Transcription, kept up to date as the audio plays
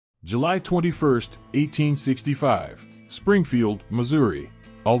July 21st, 1865, Springfield, Missouri.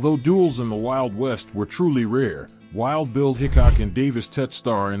 Although duels in the Wild West were truly rare, Wild Bill Hickok and Davis Tutt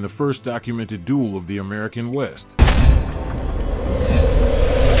star in the first documented duel of the American West.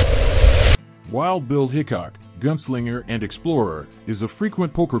 Wild Bill Hickok, gunslinger and explorer, is a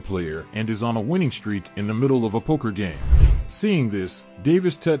frequent poker player and is on a winning streak in the middle of a poker game. Seeing this,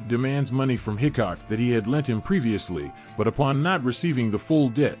 Davis Tutt demands money from Hickok that he had lent him previously, but upon not receiving the full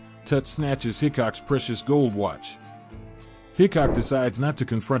debt, Tutt snatches Hickok's precious gold watch. Hickok decides not to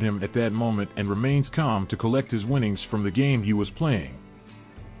confront him at that moment and remains calm to collect his winnings from the game he was playing.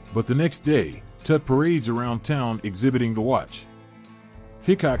 But the next day, Tutt parades around town exhibiting the watch.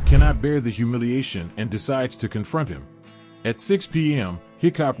 Hickok cannot bear the humiliation and decides to confront him. At 6 p.m.,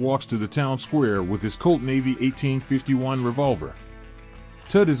 Hickok walks to the town square with his Colt Navy 1851 revolver.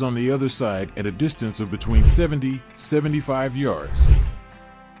 Tutt is on the other side at a distance of between 70-75 yards.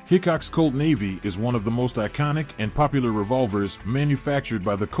 Hickok's Colt Navy is one of the most iconic and popular revolvers manufactured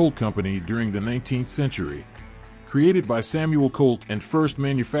by the Colt Company during the 19th century. Created by Samuel Colt and first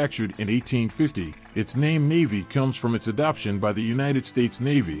manufactured in 1850, its name Navy comes from its adoption by the United States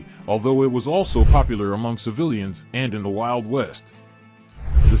Navy, although it was also popular among civilians and in the Wild West.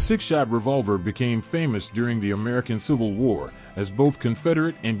 The six-shot revolver became famous during the American Civil War, as both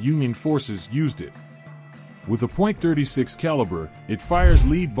Confederate and Union forces used it. With a .36 caliber, it fires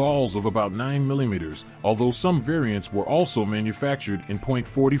lead balls of about 9 mm, although some variants were also manufactured in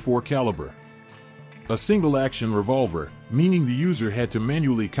 .44 caliber. A single-action revolver, meaning the user had to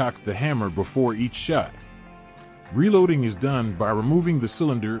manually cock the hammer before each shot. Reloading is done by removing the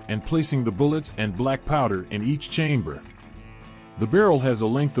cylinder and placing the bullets and black powder in each chamber. The barrel has a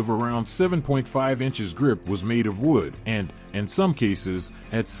length of around 7.5 inches. Grip was made of wood and, in some cases,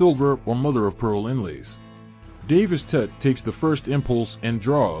 had silver or mother-of-pearl inlays. Davis Tutt takes the first impulse and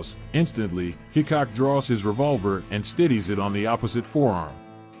draws. Instantly, Hickok draws his revolver and steadies it on the opposite forearm.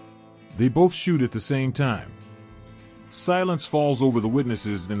 They both shoot at the same time. Silence falls over the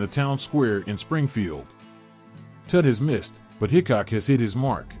witnesses in the town square in Springfield. Tutt has missed, but Hickok has hit his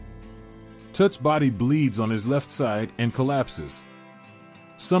mark. Tutt's body bleeds on his left side and collapses.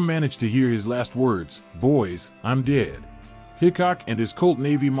 Some manage to hear his last words, "Boys, I'm dead." Hickok and his Colt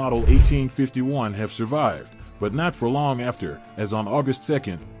Navy Model 1851 have survived, but not for long after, as on August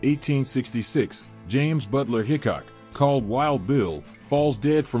 2, 1866, James Butler Hickok, called Wild Bill, falls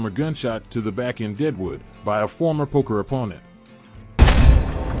dead from a gunshot to the back in Deadwood by a former poker opponent.